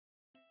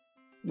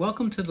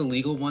Welcome to the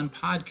Legal One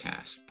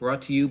podcast,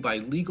 brought to you by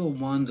Legal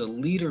One, the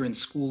leader in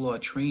school law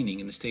training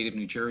in the state of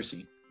New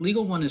Jersey.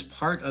 Legal One is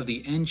part of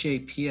the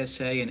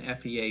NJPSA and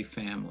FEA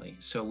family,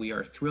 so we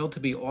are thrilled to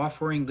be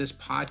offering this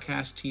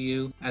podcast to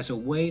you as a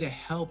way to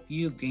help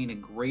you gain a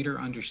greater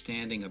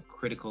understanding of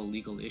critical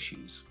legal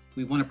issues.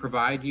 We want to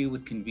provide you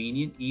with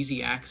convenient,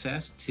 easy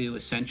access to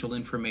essential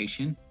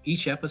information.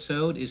 Each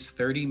episode is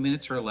 30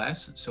 minutes or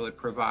less, so it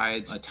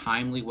provides a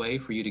timely way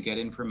for you to get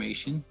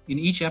information. In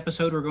each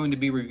episode, we're going to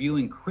be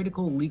reviewing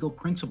critical legal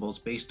principles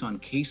based on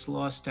case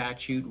law,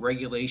 statute,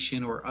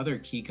 regulation, or other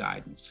key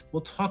guidance.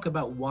 We'll talk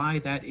about why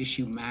that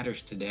issue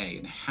matters today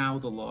and how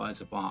the law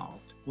has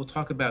evolved. We'll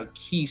talk about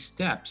key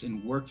steps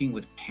in working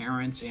with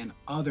parents and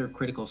other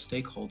critical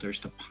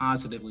stakeholders to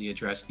positively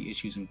address the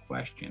issues in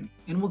question.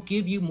 And we'll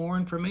give you more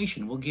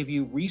information. We'll give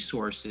you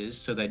resources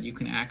so that you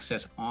can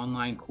access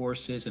online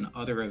courses and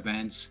other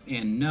events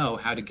and know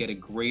how to get a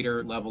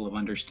greater level of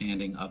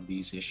understanding of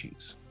these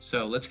issues.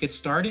 So let's get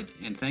started,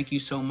 and thank you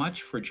so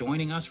much for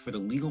joining us for the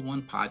Legal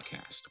One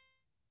podcast.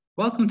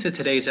 Welcome to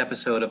today's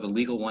episode of the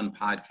Legal One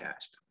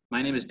podcast.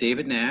 My name is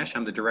David Nash.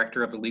 I'm the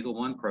director of the Legal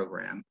One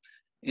program.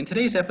 In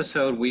today's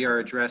episode, we are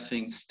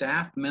addressing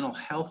staff mental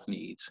health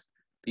needs.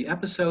 The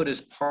episode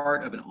is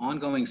part of an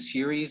ongoing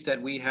series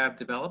that we have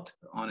developed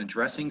on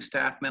addressing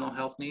staff mental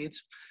health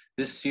needs.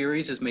 This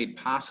series is made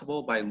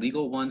possible by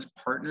Legal One's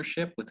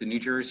partnership with the New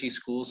Jersey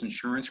Schools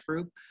Insurance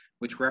Group,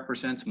 which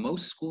represents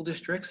most school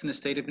districts in the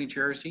state of New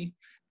Jersey,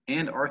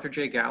 and Arthur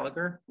J.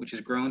 Gallagher, which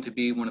has grown to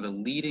be one of the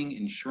leading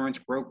insurance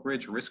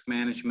brokerage, risk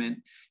management,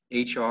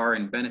 HR,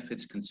 and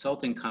benefits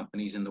consulting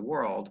companies in the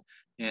world,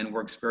 and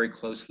works very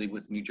closely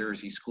with New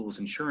Jersey Schools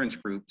Insurance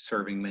Group,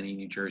 serving many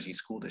New Jersey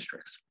school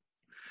districts.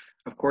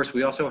 Of course,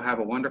 we also have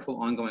a wonderful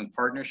ongoing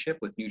partnership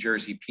with New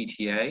Jersey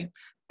PTA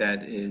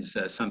that is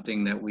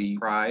something that we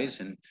prize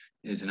and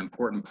is an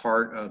important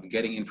part of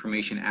getting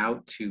information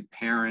out to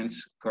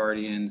parents,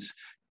 guardians,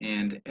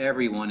 and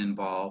everyone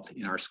involved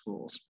in our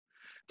schools.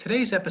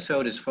 Today's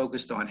episode is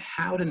focused on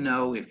how to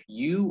know if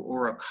you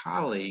or a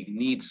colleague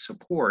needs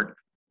support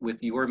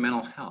with your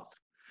mental health.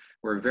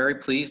 We're very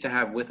pleased to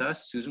have with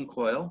us Susan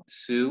Coyle.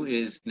 Sue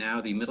is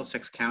now the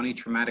Middlesex County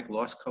Traumatic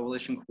Loss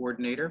Coalition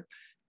Coordinator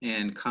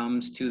and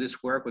comes to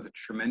this work with a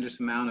tremendous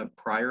amount of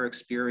prior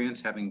experience,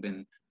 having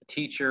been a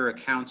teacher, a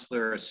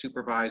counselor, a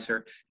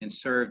supervisor, and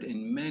served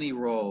in many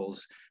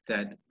roles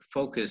that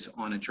focus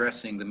on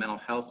addressing the mental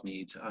health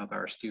needs of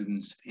our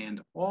students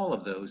and all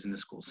of those in the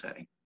school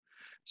setting.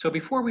 So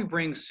before we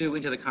bring Sue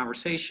into the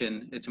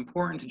conversation, it's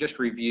important to just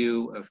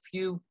review a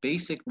few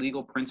basic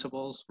legal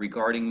principles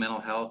regarding mental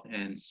health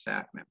and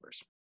staff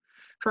members.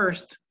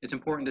 First, it's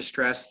important to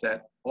stress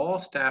that all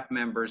staff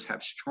members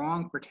have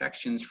strong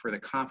protections for the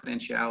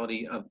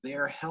confidentiality of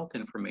their health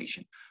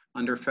information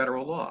under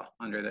federal law,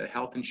 under the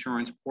Health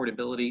Insurance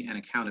Portability and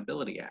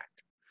Accountability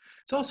Act.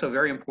 It's also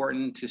very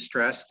important to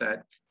stress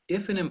that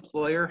if an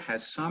employer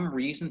has some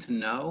reason to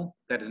know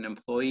that an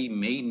employee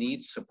may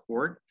need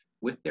support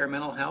with their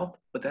mental health,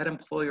 but that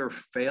employer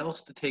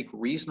fails to take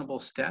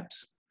reasonable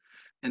steps,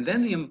 and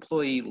then the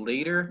employee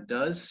later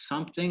does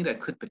something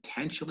that could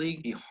potentially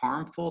be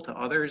harmful to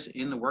others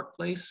in the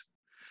workplace,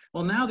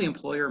 well, now the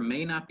employer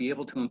may not be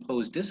able to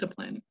impose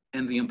discipline,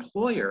 and the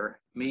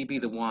employer may be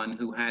the one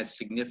who has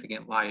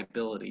significant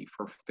liability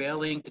for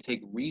failing to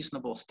take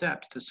reasonable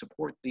steps to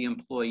support the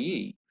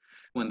employee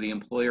when the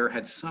employer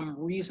had some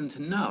reason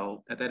to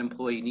know that that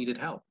employee needed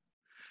help.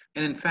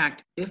 And in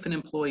fact, if an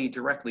employee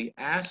directly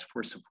asks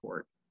for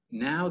support,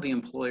 now the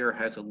employer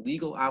has a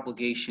legal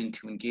obligation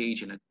to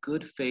engage in a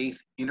good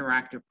faith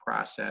interactive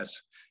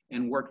process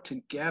and work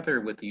together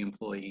with the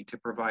employee to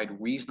provide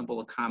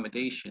reasonable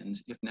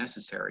accommodations if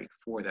necessary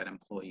for that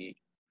employee.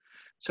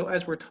 So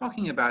as we're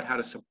talking about how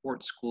to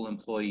support school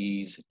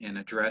employees and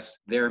address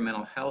their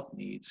mental health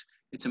needs,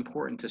 it's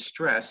important to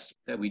stress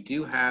that we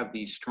do have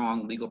these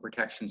strong legal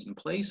protections in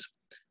place.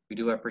 We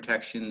do have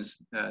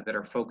protections that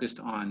are focused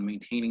on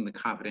maintaining the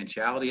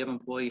confidentiality of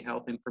employee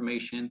health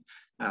information.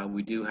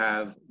 We do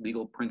have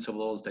legal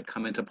principles that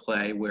come into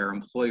play where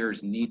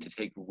employers need to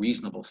take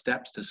reasonable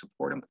steps to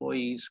support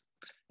employees.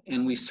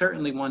 And we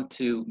certainly want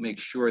to make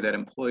sure that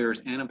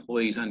employers and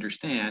employees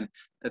understand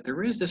that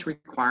there is this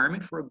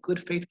requirement for a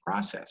good faith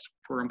process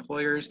for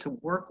employers to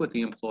work with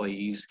the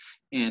employees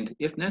and,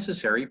 if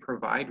necessary,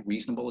 provide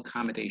reasonable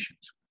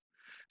accommodations.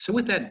 So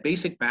with that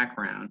basic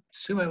background,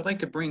 Sue, I would like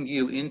to bring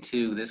you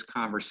into this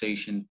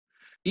conversation.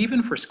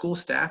 Even for school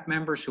staff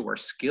members who are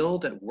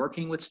skilled at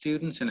working with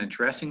students and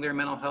addressing their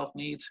mental health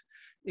needs,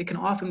 it can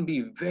often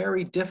be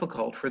very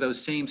difficult for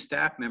those same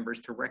staff members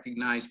to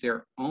recognize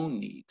their own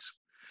needs.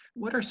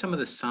 What are some of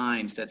the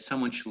signs that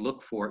someone should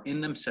look for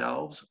in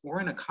themselves or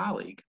in a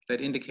colleague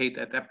that indicate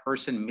that that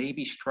person may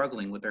be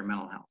struggling with their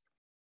mental health?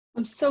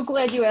 I'm so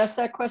glad you asked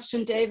that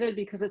question, David,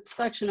 because it's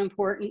such an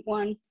important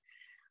one.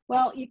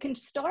 Well, you can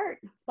start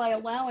by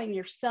allowing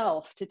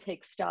yourself to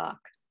take stock.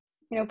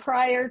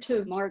 Prior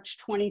to March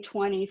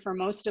 2020, for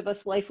most of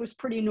us, life was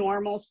pretty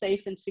normal,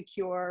 safe and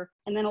secure.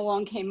 And then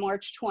along came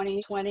March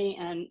 2020,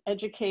 and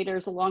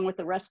educators, along with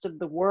the rest of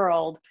the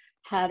world,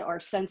 had our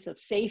sense of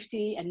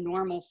safety and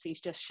normalcy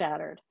just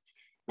shattered.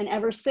 And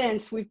ever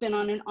since, we've been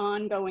on an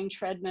ongoing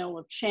treadmill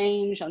of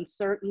change,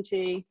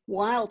 uncertainty,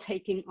 while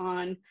taking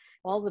on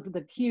all of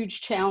the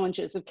huge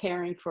challenges of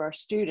caring for our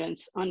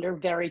students under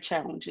very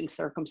challenging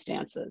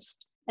circumstances.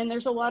 And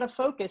there's a lot of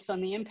focus on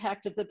the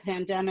impact of the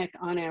pandemic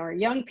on our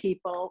young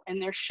people,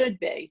 and there should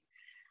be.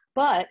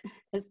 But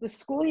as the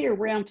school year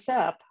ramps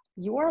up,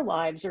 your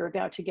lives are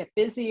about to get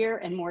busier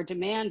and more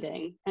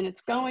demanding, and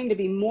it's going to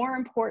be more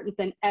important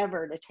than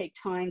ever to take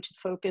time to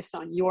focus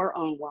on your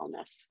own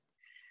wellness.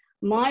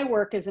 My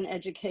work as an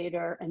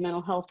educator and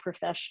mental health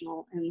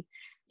professional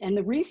and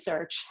the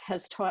research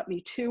has taught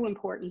me two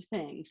important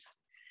things.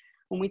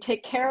 When we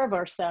take care of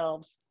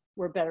ourselves,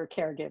 we're better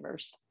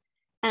caregivers.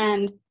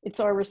 And it's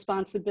our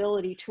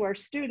responsibility to our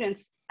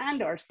students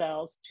and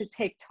ourselves to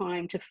take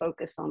time to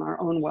focus on our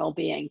own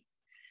well-being.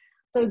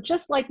 So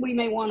just like we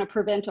may want to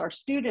prevent our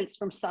students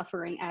from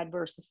suffering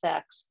adverse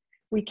effects,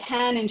 we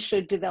can and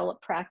should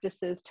develop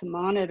practices to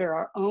monitor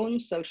our own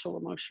social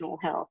emotional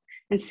health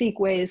and seek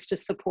ways to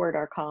support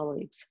our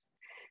colleagues.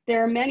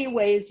 There are many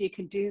ways you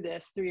can do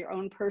this through your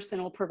own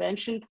personal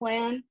prevention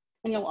plan,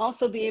 and you'll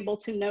also be able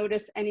to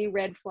notice any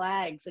red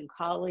flags in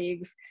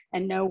colleagues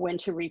and know when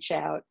to reach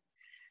out.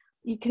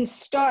 You can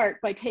start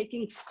by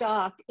taking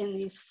stock in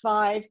these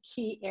 5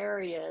 key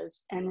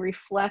areas and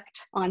reflect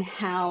on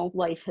how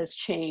life has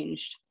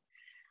changed.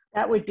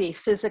 That would be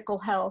physical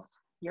health,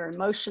 your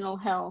emotional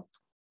health,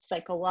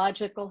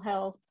 psychological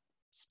health,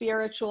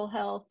 spiritual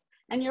health,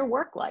 and your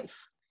work life.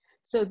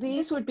 So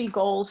these would be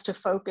goals to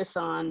focus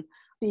on,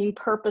 being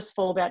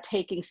purposeful about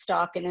taking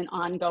stock in an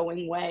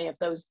ongoing way of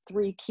those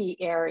 3 key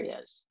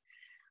areas.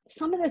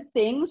 Some of the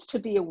things to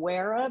be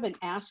aware of and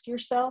ask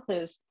yourself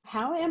is,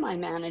 how am I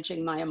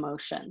managing my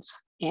emotions?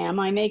 Am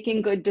I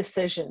making good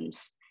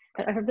decisions?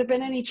 Have there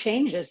been any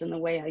changes in the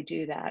way I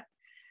do that?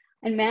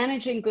 And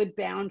managing good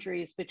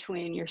boundaries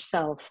between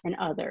yourself and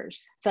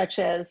others, such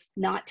as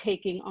not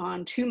taking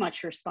on too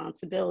much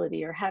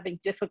responsibility or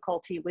having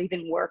difficulty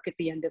leaving work at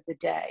the end of the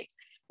day,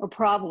 or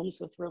problems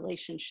with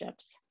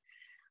relationships.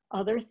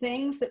 Other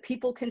things that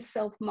people can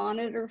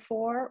self-monitor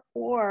for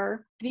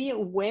or be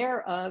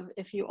aware of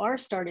if you are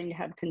starting to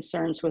have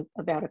concerns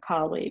about a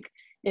colleague.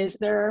 Is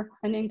there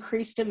an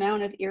increased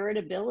amount of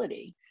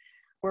irritability?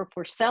 Or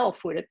for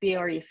self, would it be,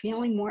 are you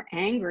feeling more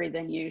angry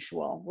than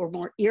usual or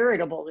more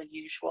irritable than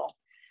usual?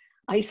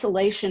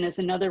 Isolation is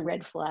another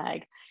red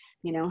flag.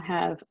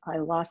 Have I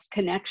lost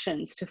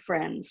connections to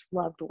friends,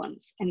 loved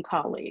ones, and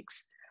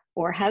colleagues?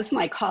 Or has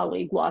my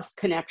colleague lost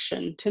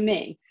connection to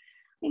me?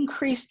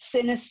 Increased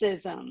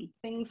cynicism,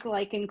 things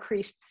like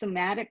increased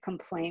somatic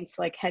complaints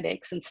like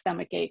headaches and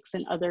stomach aches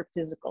and other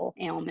physical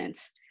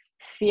ailments,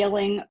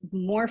 feeling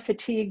more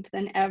fatigued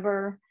than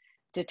ever,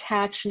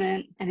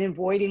 detachment, and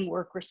avoiding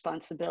work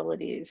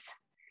responsibilities.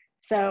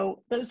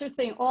 So those are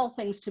all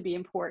things to be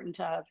important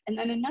of. And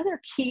then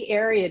another key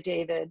area,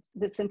 David,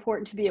 that's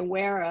important to be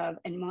aware of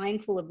and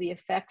mindful of the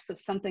effects of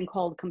something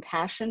called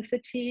compassion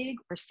fatigue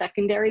or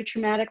secondary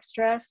traumatic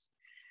stress.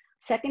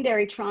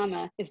 Secondary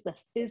trauma is the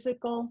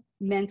physical,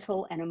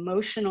 mental, and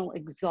emotional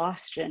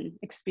exhaustion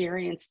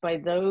experienced by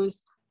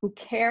those who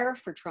care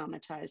for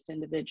traumatized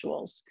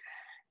individuals,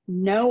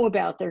 know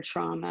about their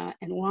trauma,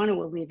 and want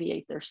to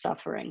alleviate their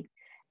suffering.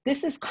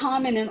 This is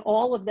common in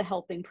all of the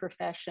helping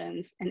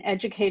professions, and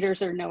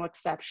educators are no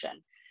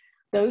exception.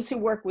 Those who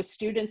work with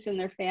students and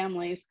their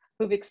families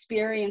who've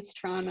experienced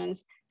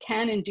traumas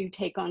can and do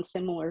take on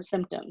similar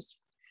symptoms.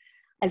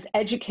 As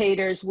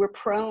educators, we're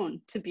prone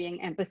to being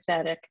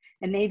empathetic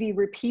and may be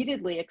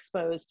repeatedly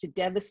exposed to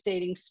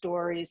devastating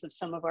stories of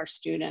some of our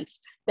students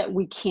that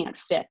we can't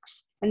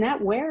fix. And that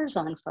wears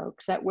on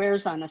folks, that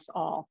wears on us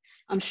all.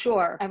 I'm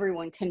sure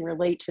everyone can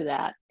relate to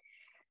that.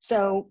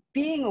 So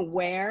being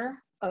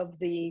aware of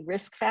the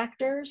risk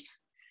factors,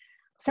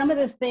 some of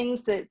the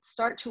things that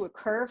start to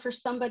occur for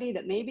somebody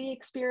that may be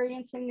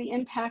experiencing the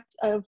impact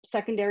of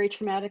secondary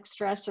traumatic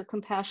stress or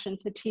compassion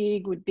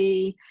fatigue would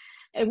be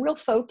a real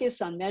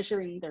focus on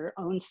measuring their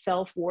own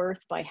self-worth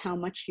by how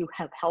much you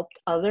have helped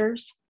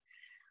others,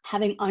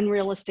 having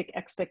unrealistic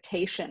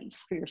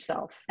expectations for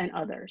yourself and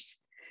others,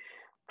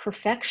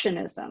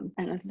 perfectionism,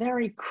 and a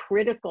very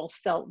critical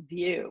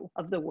self-view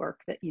of the work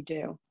that you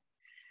do,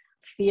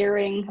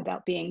 fearing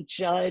about being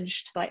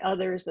judged by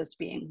others as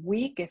being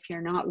weak if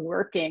you're not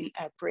working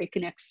at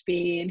breakneck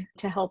speed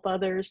to help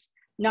others,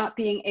 not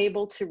being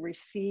able to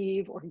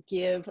receive or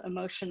give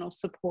emotional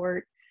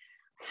support,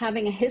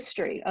 having a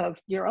history of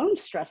your own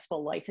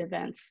stressful life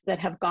events that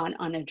have gone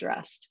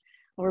unaddressed,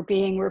 or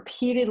being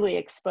repeatedly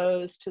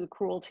exposed to the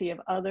cruelty of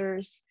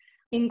others,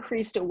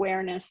 increased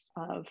awareness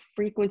of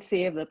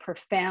frequency of the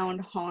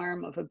profound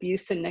harm of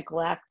abuse and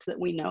neglect that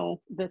we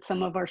know that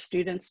some of our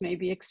students may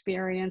be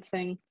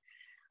experiencing,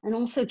 and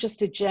also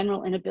just a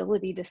general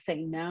inability to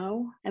say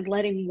no and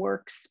letting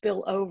work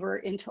spill over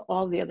into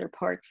all the other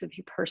parts of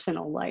your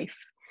personal life.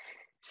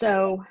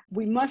 So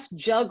we must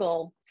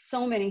juggle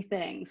so many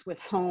things with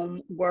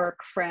home,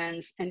 work,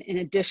 friends, and in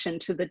addition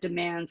to the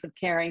demands of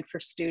caring for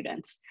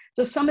students.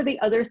 So some of the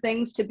other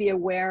things to be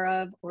aware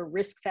of or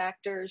risk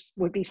factors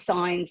would be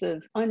signs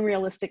of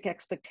unrealistic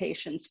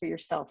expectations for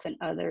yourself and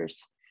others.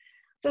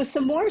 So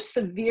some more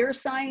severe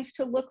signs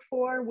to look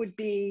for would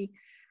be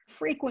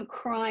frequent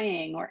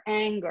crying or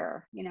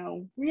anger,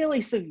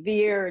 really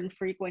severe and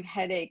frequent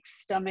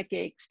headaches, stomach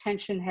aches,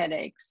 tension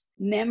headaches,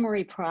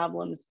 memory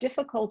problems,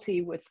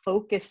 difficulty with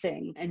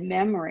focusing and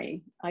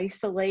memory,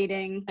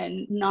 isolating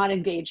and not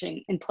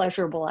engaging in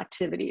pleasurable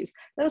activities.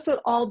 Those would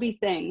all be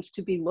things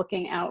to be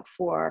looking out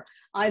for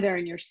either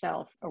in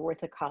yourself or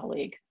with a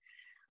colleague.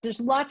 There's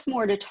lots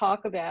more to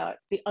talk about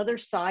the other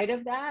side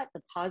of that,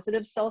 the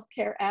positive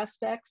self-care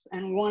aspects,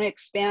 and we want to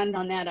expand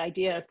on that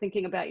idea of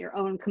thinking about your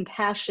own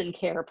compassion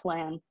care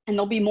plan. And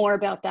there'll be more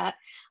about that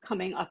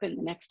coming up in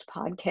the next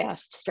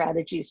podcast,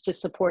 strategies to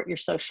support your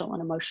social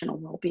and emotional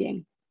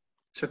well-being.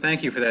 So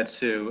thank you for that,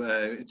 Sue.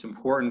 It's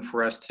important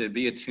for us to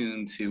be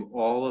attuned to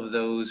all of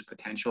those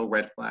potential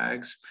red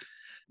flags,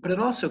 but it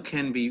also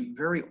can be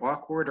very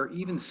awkward or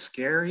even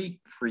scary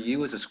for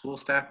you as a school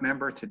staff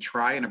member to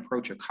try and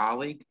approach a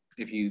colleague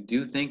if you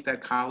do think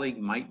that colleague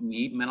might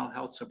need mental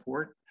health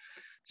support.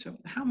 So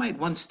how might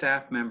one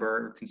staff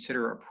member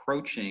consider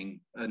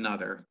approaching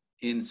another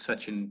in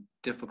such a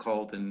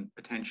difficult and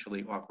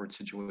potentially awkward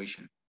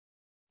situation?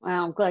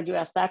 Well, I'm glad you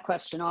asked that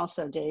question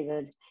also,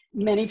 David.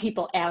 Many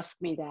people ask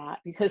me that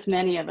because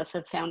many of us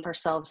have found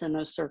ourselves in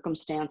those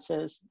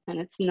circumstances, and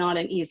it's not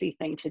an easy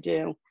thing to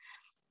do.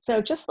 So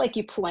just like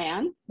you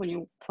plan, when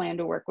you plan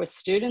to work with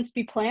students,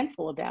 be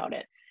planful about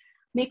it.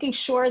 Making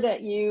sure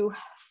that you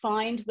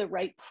find the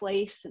right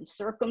place and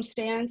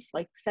circumstance,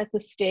 like set the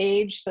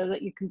stage so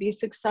that you can be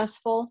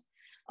successful.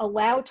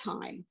 Allow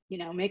time,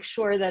 make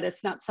sure that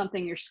it's not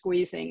something you're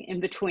squeezing in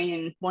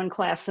between one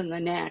class and the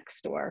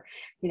next, or,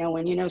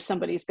 when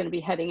somebody's going to be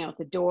heading out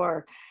the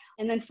door.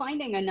 And then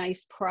finding a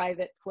nice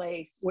private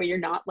place where you're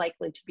not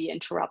likely to be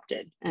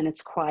interrupted and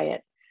it's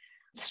quiet.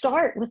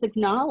 Start with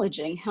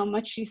acknowledging how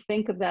much you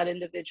think of that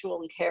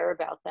individual and care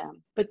about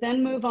them, but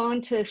then move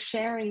on to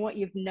sharing what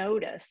you've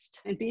noticed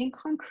and being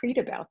concrete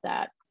about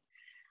that.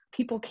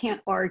 People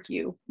can't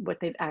argue what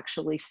they've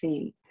actually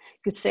seen.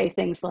 You could say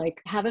things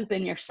like, haven't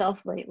been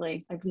yourself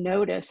lately. I've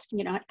noticed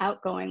you're not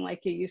outgoing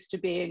like you used to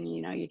be, and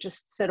you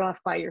just sit off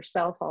by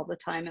yourself all the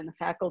time in the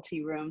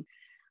faculty room.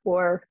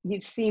 Or you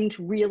seemed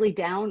really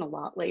down a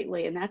lot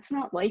lately, and that's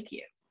not like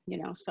you.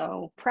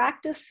 So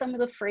practice some of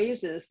the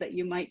phrases that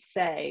you might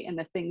say and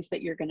the things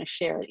that you're going to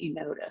share that you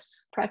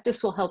notice.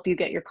 Practice will help you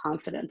get your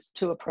confidence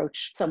to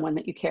approach someone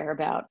that you care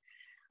about.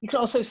 You could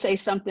also say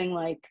something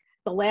like,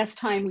 the last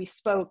time we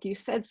spoke, you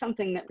said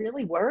something that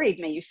really worried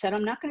me. You said,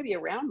 I'm not going to be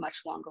around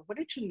much longer. What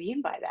did you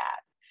mean by that?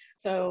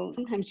 So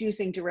sometimes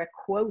using direct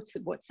quotes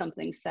of what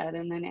something said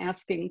and then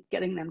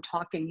getting them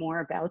talking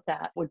more about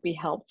that would be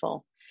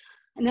helpful.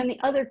 And then the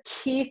other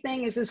key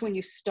thing is when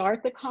you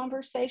start the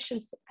conversation,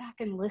 sit back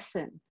and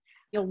listen.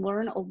 You'll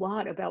learn a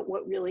lot about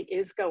what really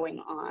is going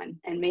on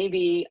and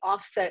maybe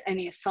offset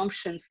any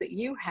assumptions that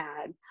you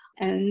had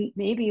and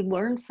maybe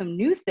learn some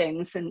new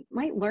things, and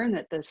might learn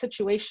that the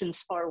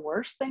situation's far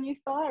worse than you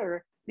thought,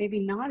 or maybe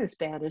not as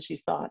bad as you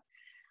thought.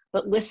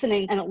 But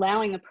listening and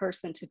allowing a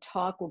person to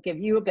talk will give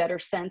you a better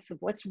sense of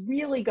what's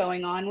really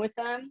going on with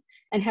them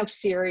and how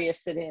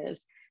serious it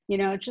is.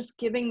 Just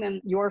giving them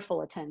your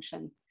full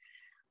attention.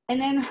 And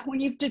then when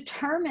you've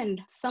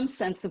determined some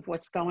sense of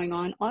what's going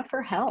on,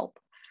 offer help.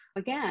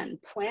 Again,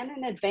 plan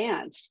in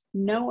advance,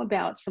 know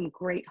about some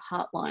great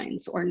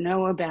hotlines or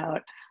know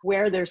about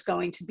where there's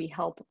going to be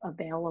help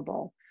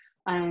available,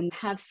 and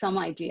have some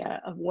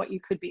idea of what you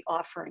could be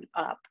offering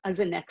up as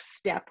a next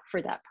step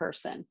for that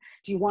person.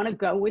 Do you want to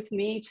go with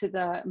me to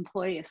the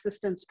employee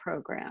assistance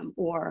program?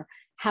 Or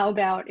how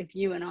about if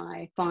you and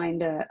I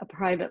find a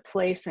private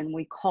place and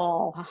we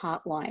call a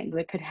hotline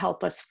that could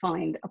help us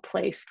find a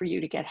place for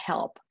you to get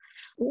help?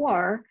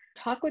 Or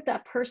talk with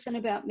that person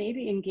about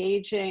maybe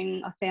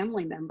engaging a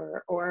family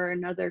member or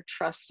another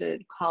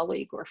trusted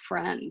colleague or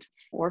friend,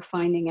 or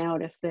finding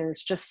out if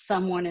there's just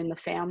someone in the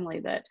family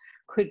that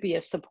could be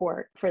a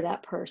support for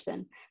that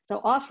person.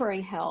 So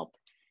offering help,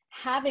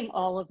 having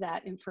all of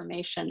that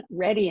information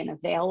ready and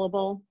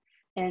available.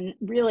 And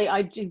really,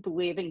 I do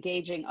believe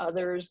engaging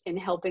others in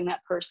helping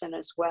that person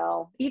as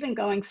well. Even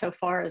going so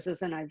far as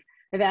and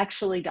I've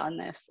actually done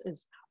this,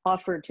 is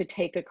offered to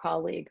take a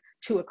colleague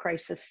to a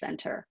crisis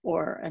center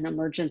or an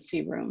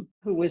emergency room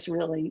who was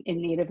really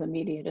in need of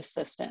immediate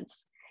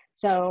assistance.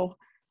 So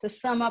to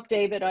sum up,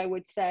 David, I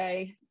would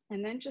say,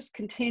 and then just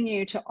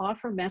continue to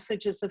offer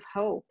messages of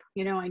hope.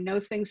 I know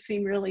things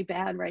seem really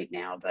bad right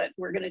now, but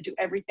we're going to do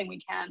everything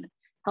we can to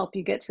help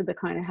you get to the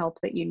kind of help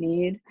that you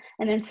need.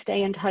 And then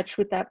stay in touch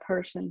with that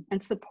person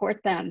and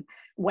support them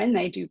when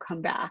they do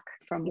come back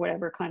from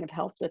whatever kind of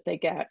help that they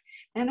get.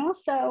 And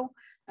also,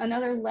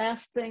 Another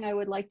last thing I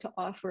would like to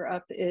offer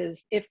up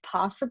is, if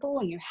possible,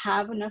 and you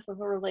have enough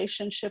of a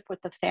relationship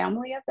with the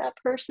family of that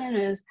person,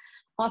 is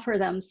offer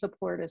them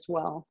support as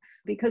well,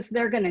 because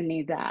they're going to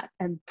need that.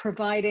 And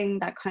providing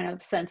that kind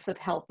of sense of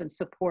help and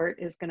support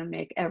is going to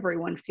make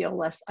everyone feel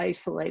less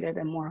isolated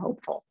and more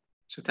hopeful.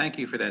 So thank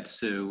you for that,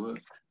 Sue.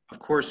 Of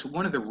course,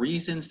 one of the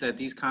reasons that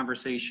these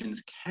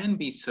conversations can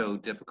be so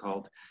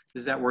difficult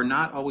is that we're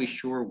not always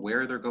sure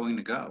where they're going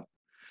to go.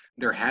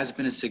 There has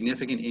been a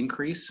significant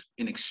increase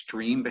in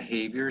extreme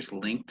behaviors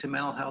linked to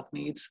mental health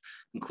needs,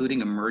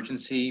 including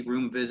emergency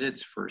room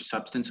visits for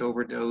substance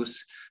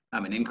overdose,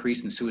 an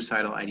increase in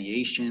suicidal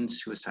ideation,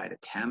 suicide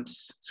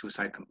attempts,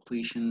 suicide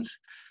completions.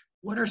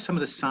 What are some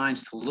of the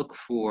signs to look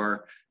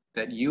for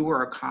that you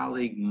or a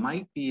colleague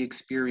might be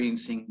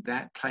experiencing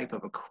that type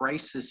of a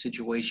crisis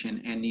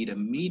situation and need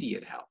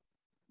immediate help?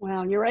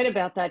 Well, you're right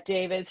about that,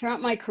 David.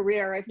 Throughout my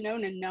career, I've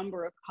known a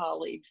number of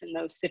colleagues in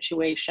those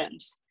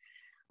situations.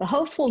 The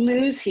hopeful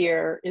news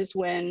here is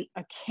when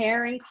a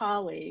caring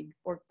colleague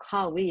or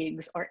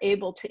colleagues are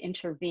able to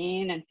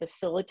intervene and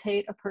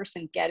facilitate a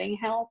person getting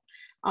help,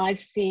 I've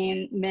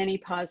seen many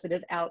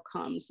positive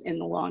outcomes in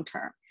the long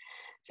term.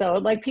 So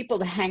I'd like people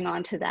to hang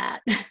on to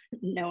that,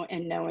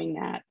 knowing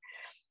that.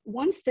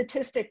 One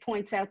statistic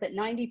points out that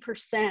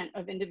 90%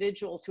 of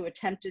individuals who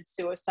attempted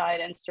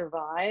suicide and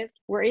survived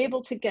were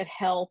able to get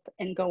help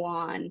and go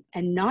on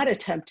and not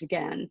attempt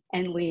again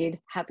and lead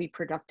happy,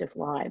 productive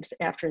lives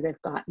after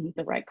they've gotten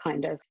the right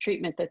kind of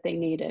treatment that they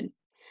needed.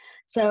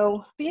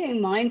 So being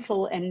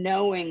mindful and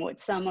knowing what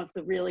some of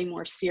the really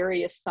more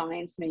serious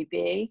signs may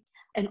be,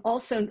 and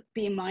also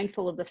being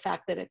mindful of the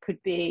fact that it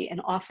could be and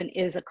often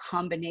is a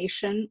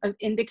combination of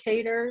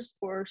indicators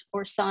or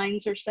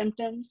signs or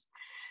symptoms.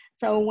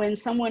 So when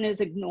someone is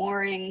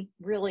ignoring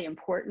really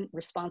important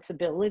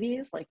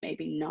responsibilities, like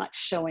maybe not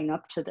showing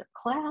up to their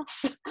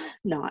class,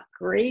 not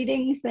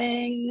grading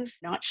things,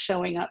 not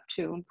showing up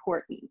to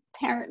important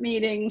parent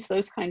meetings,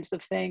 those kinds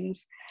of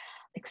things,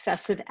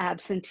 excessive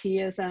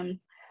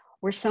absenteeism,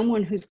 or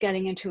someone who's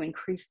getting into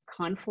increased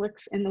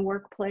conflicts in the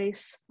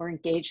workplace or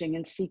engaging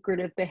in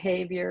secretive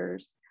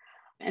behaviors.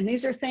 And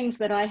these are things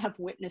that I have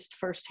witnessed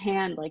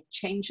firsthand, like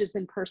changes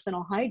in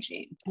personal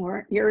hygiene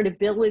or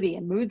irritability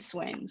and mood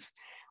swings,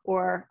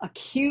 or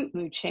acute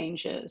mood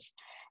changes.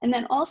 And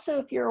then also,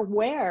 if you're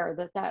aware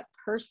that that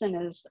person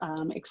is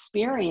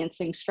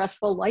experiencing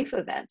stressful life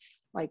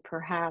events, like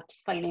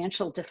perhaps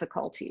financial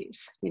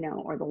difficulties,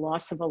 or the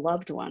loss of a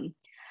loved one.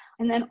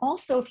 And then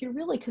also, if you're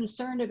really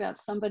concerned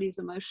about somebody's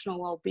emotional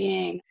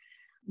well-being,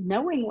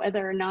 knowing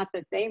whether or not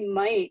that they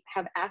might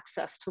have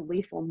access to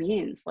lethal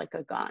means like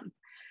a gun.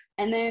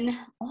 And then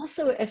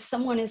also, if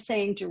someone is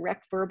saying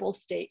direct verbal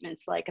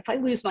statements like, if I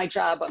lose my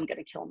job, I'm going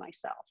to kill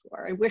myself,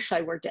 or I wish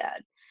I were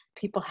dead.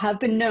 People have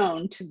been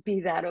known to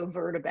be that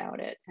overt about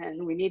it,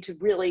 and we need to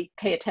really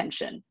pay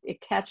attention.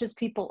 It catches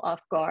people off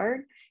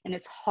guard, and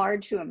it's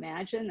hard to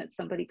imagine that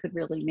somebody could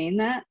really mean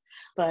that,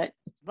 but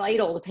it's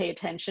vital to pay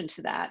attention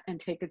to that and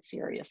take it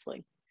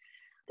seriously.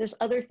 There's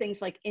other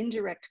things like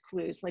indirect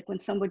clues, like when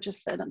someone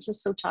just said, I'm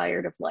just so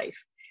tired of life.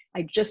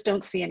 I just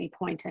don't see any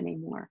point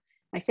anymore.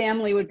 My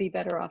family would be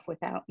better off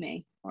without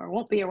me, or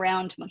won't be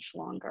around much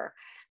longer.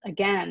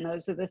 Again,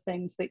 those are the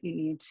things that you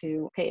need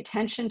to pay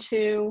attention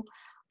to,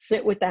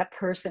 sit with that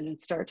person and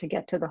start to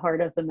get to the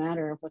heart of the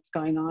matter of what's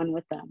going on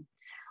with them.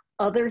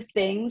 Other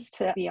things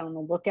to be on the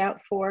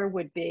lookout for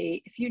would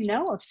be if you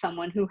know of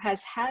someone who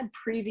has had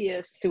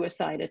previous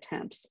suicide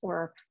attempts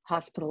or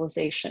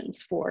hospitalizations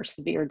for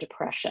severe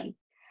depression.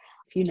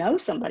 If you know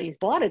somebody's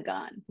bought a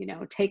gun,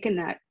 taken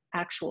that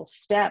actual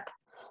step,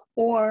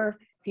 or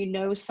if you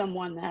know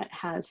someone that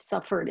has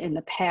suffered in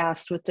the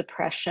past with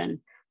depression,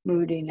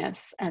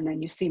 moodiness, and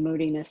then you see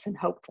moodiness and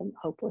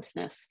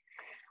hopelessness.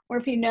 Or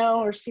if you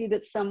know or see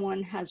that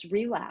someone has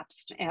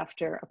relapsed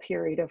after a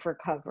period of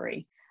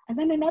recovery. And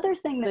then another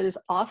thing that is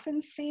often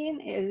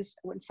seen is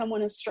when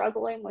someone is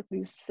struggling with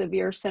these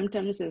severe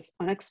symptoms is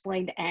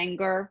unexplained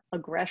anger,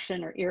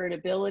 aggression, or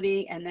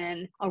irritability, and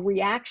then a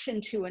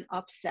reaction to an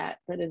upset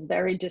that is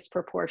very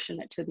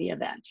disproportionate to the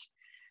event.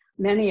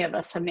 Many of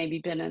us have maybe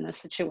been in a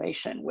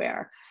situation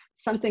where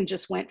something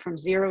just went from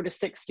 0 to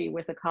 60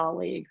 with a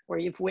colleague, or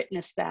you've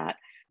witnessed that.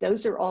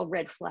 Those are all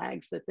red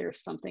flags that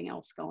there's something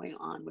else going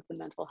on with the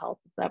mental health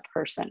of that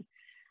person.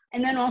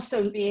 And then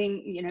also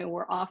being,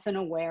 we're often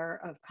aware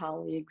of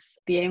colleagues,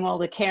 being all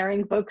the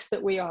caring folks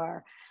that we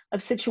are, of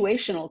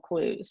situational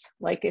clues.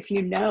 Like if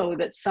you know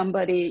that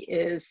somebody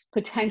is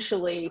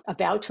potentially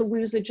about to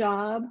lose a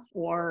job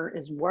or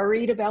is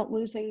worried about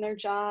losing their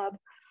job,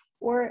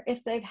 or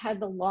if they've had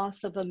the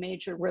loss of a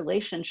major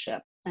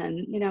relationship.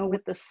 And,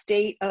 with the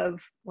state of,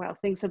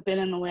 things have been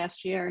in the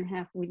last year and a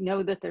half, we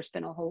know that there's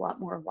been a whole lot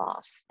more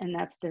loss. And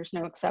there's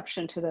no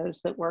exception to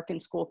those that work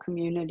in school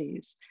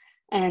communities.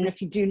 And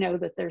if you do know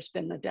that there's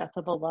been the death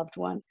of a loved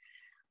one.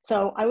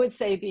 So I would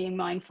say being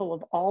mindful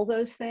of all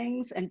those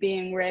things and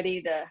being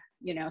ready to,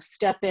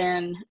 step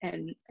in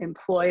and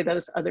employ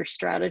those other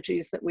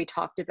strategies that we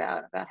talked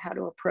about how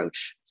to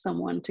approach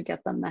someone to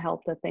get them the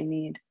help that they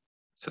need.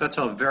 So that's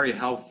all very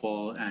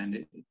helpful,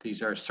 and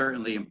these are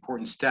certainly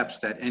important steps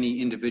that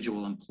any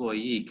individual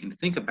employee can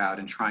think about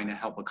in trying to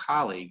help a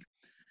colleague.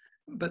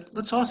 But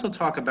let's also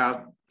talk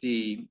about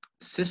the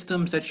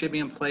systems that should be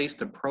in place,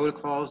 the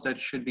protocols that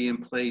should be in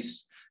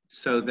place,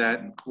 so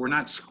that we're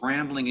not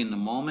scrambling in the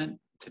moment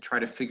to try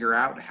to figure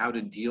out how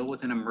to deal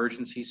with an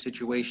emergency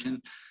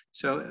situation.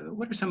 So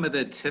what are some of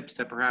the tips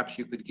that perhaps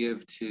you could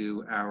give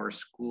to our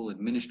school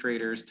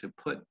administrators to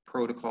put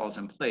protocols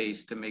in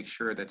place to make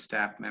sure that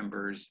staff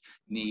members'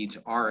 needs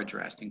are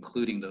addressed,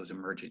 including those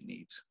emergent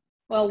needs?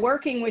 Well,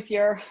 working with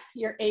your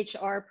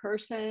HR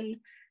person,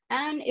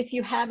 and if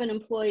you have an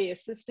employee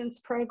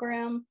assistance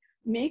program,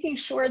 making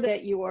sure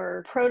that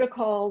your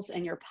protocols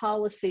and your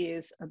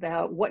policies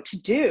about what to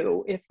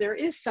do if there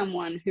is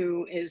someone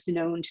who is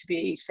known to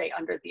be, say,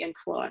 under the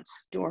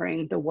influence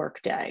during the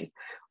workday,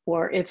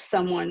 or if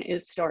someone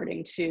is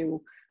starting to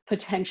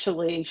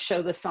potentially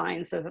show the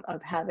signs of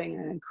having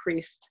an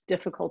increased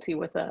difficulty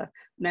with a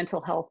mental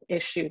health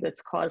issue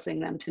that's causing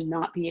them to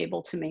not be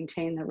able to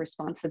maintain their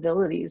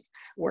responsibilities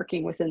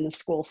working within the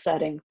school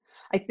setting.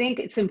 I think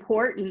it's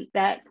important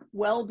that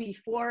well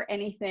before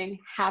anything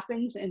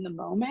happens in the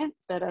moment,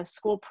 that a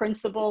school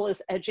principal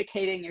is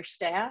educating your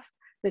staff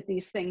that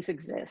these things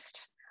exist,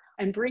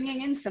 and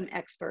bringing in some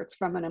experts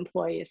from an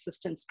employee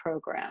assistance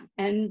program,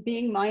 and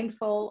being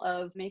mindful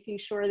of making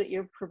sure that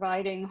you're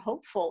providing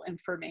hopeful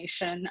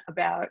information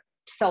about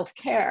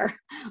self-care.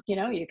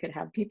 You could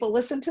have people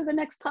listen to the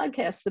next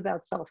podcast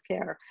about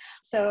self-care.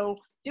 So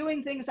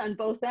doing things on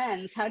both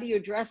ends, how do you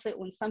address it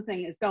when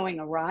something is going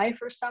awry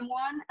for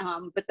someone?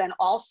 But then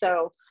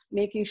also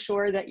making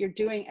sure that you're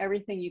doing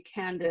everything you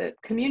can to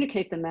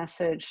communicate the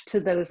message to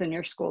those in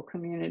your school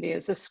community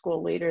as a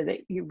school leader, that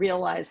you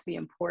realize the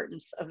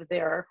importance of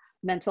their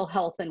mental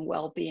health and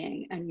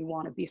well-being, and you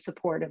want to be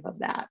supportive of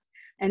that.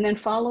 And then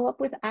follow up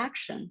with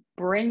action.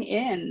 Bring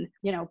in,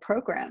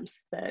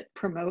 programs that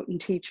promote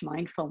and teach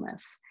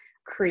mindfulness.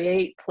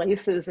 Create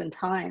places and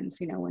times,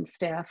 when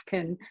staff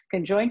can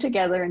join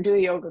together and do a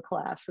yoga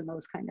class and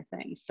those kind of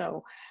things.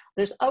 So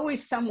there's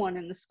always someone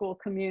in the school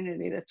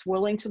community that's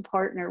willing to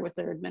partner with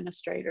their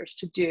administrators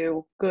to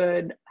do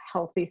good,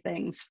 healthy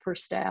things for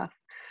staff.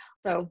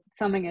 So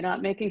summing it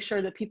up, making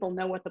sure that people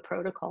know what the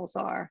protocols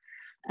are,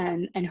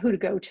 and who to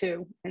go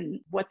to, and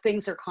what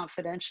things are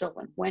confidential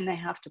and when they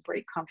have to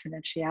break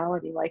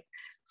confidentiality. Like,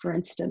 for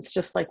instance,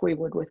 just like we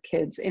would with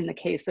kids in the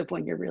case of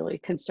when you're really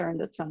concerned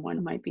that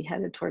someone might be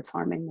headed towards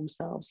harming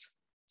themselves.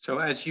 So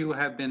as you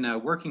have been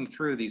working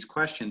through these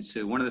questions,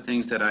 Sue, one of the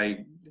things that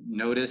I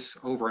notice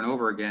over and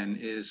over again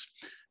is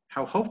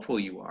how hopeful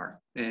you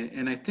are.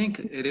 And I think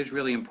it is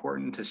really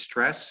important to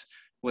stress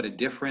what a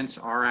difference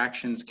our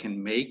actions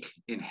can make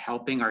in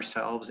helping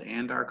ourselves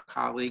and our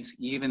colleagues,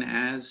 even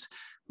as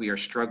we are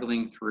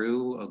struggling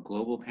through a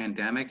global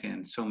pandemic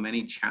and so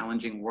many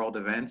challenging world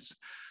events.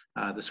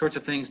 The sorts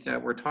of things that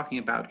we're talking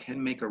about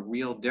can make a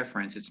real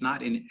difference. It's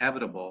not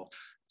inevitable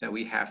that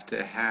we have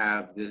to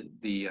have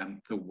the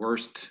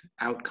worst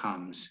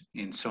outcomes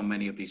in so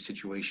many of these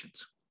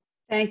situations.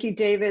 Thank you,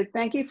 David.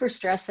 Thank you for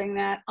stressing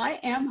that. I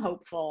am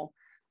hopeful.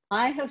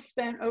 I have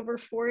spent over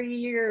 40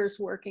 years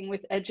working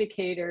with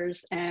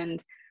educators,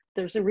 and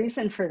there's a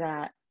reason for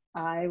that.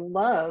 I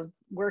love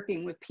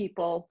working with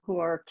people who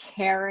are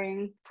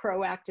caring,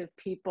 proactive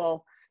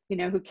people,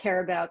 who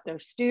care about their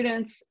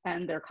students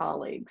and their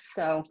colleagues.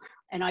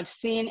 And I've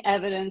seen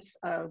evidence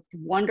of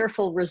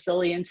wonderful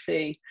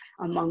resiliency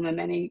among the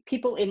many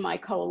people in my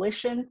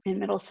coalition in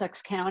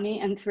Middlesex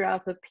County and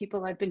throughout the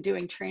people I've been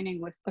doing training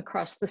with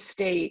across the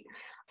state.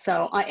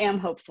 So I am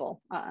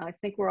hopeful. I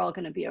think we're all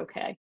going to be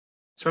okay.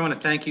 So I want to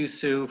thank you,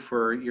 Sue,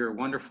 for your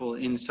wonderful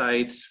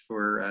insights,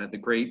 for the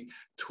great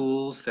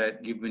tools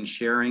that you've been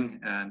sharing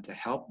to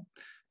help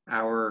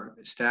our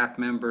staff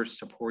members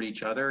support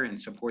each other and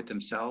support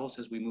themselves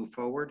as we move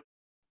forward.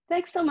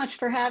 Thanks so much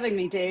for having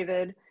me,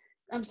 David.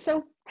 I'm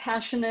so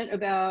passionate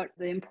about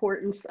the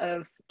importance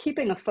of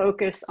keeping a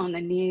focus on the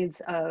needs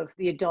of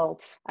the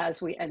adults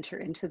as we enter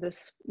into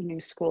this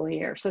new school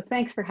year. So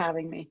thanks for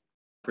having me.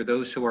 For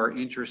those who are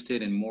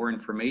interested in more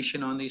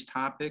information on these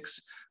topics,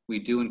 we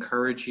do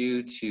encourage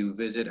you to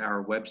visit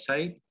our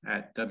website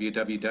at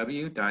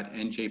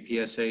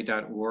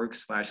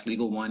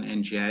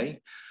www.njpsa.org/legal1nj.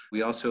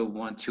 We also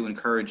want to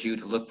encourage you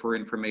to look for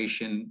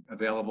information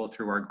available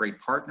through our great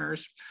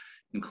partners,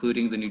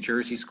 including the New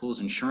Jersey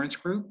Schools Insurance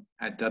Group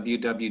at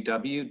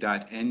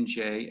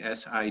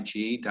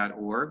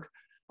www.njsig.org,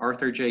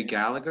 Arthur J.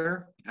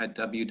 Gallagher at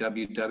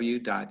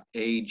www.ajg.com,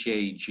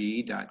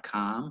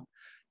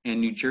 and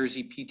New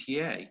Jersey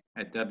PTA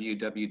at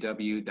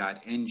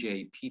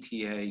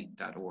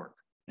www.njpta.org.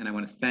 And I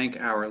want to thank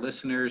our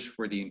listeners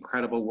for the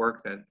incredible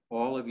work that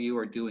all of you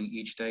are doing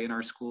each day in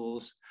our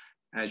schools.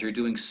 As you're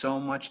doing so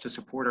much to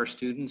support our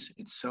students,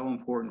 it's so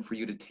important for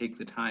you to take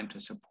the time to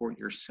support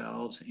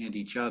yourselves and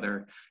each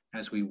other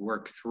as we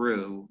work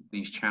through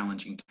these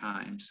challenging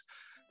times.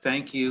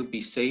 Thank you,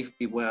 be safe,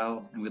 be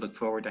well, and we look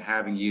forward to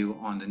having you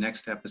on the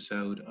next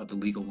episode of the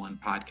Legal One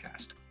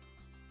podcast.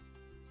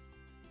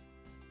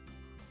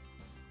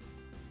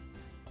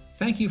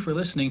 Thank you for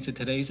listening to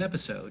today's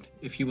episode.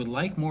 If you would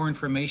like more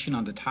information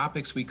on the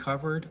topics we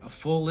covered, a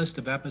full list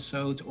of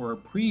episodes, or a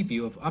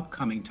preview of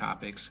upcoming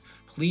topics,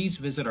 please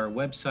visit our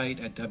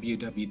website at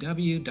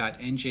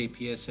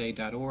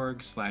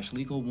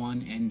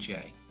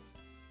www.njpsa.org/legal1nj.